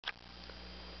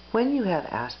When you have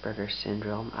Asperger's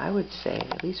syndrome, I would say,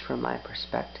 at least from my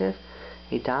perspective,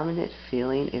 a dominant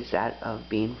feeling is that of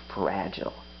being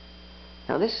fragile.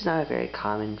 Now, this is not a very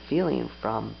common feeling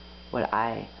from what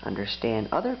I understand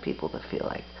other people to feel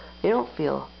like. They don't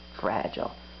feel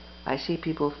fragile. I see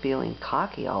people feeling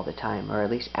cocky all the time, or at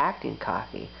least acting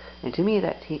cocky. And to me,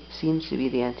 that seems to be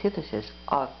the antithesis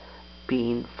of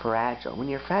being fragile. When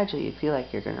you're fragile, you feel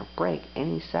like you're going to break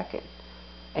any second.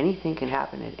 Anything can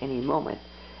happen at any moment.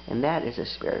 And that is a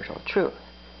spiritual truth.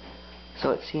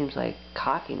 So it seems like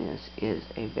cockiness is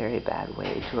a very bad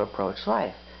way to approach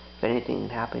life. If anything can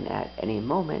happen at any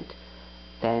moment,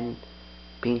 then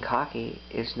being cocky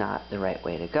is not the right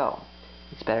way to go.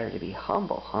 It's better to be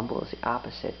humble. Humble is the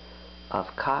opposite of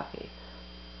cocky.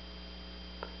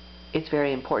 It's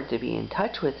very important to be in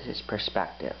touch with his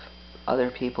perspective.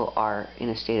 Other people are in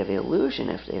a state of illusion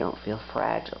if they don't feel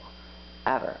fragile,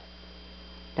 ever.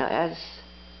 Now, as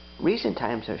recent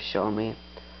times have shown me,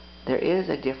 there is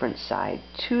a different side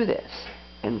to this,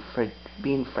 and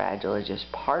being fragile is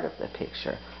just part of the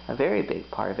picture, a very big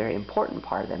part, a very important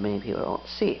part that many people don't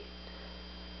see.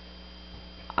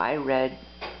 I read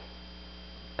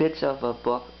bits of a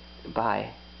book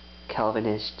by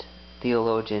Calvinist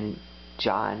theologian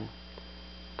John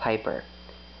Piper,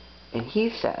 and he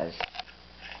says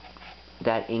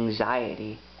that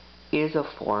anxiety is a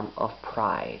form of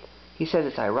pride. He says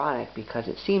it's ironic because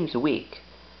it seems weak.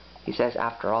 He says,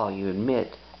 after all, you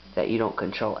admit that you don't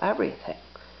control everything.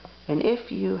 And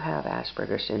if you have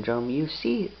Asperger's syndrome, you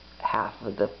see half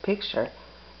of the picture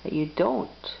that you don't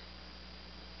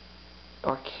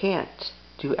or can't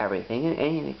do everything, and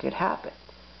anything could happen.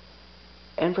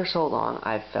 And for so long,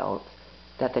 I've felt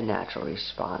that the natural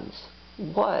response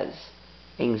was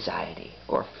anxiety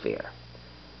or fear.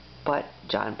 But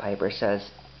John Piper says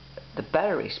the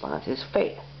better response is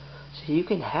faith. So you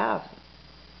can have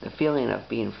the feeling of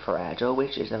being fragile,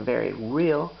 which is a very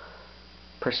real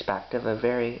perspective, a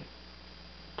very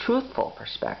truthful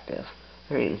perspective,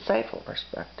 very insightful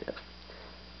perspective.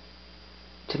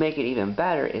 To make it even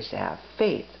better is to have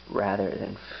faith rather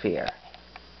than fear.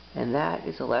 And that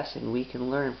is a lesson we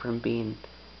can learn from being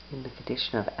in the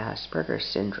condition of Asperger's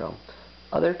syndrome.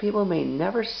 Other people may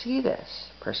never see this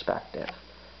perspective,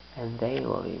 and they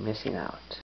will be missing out.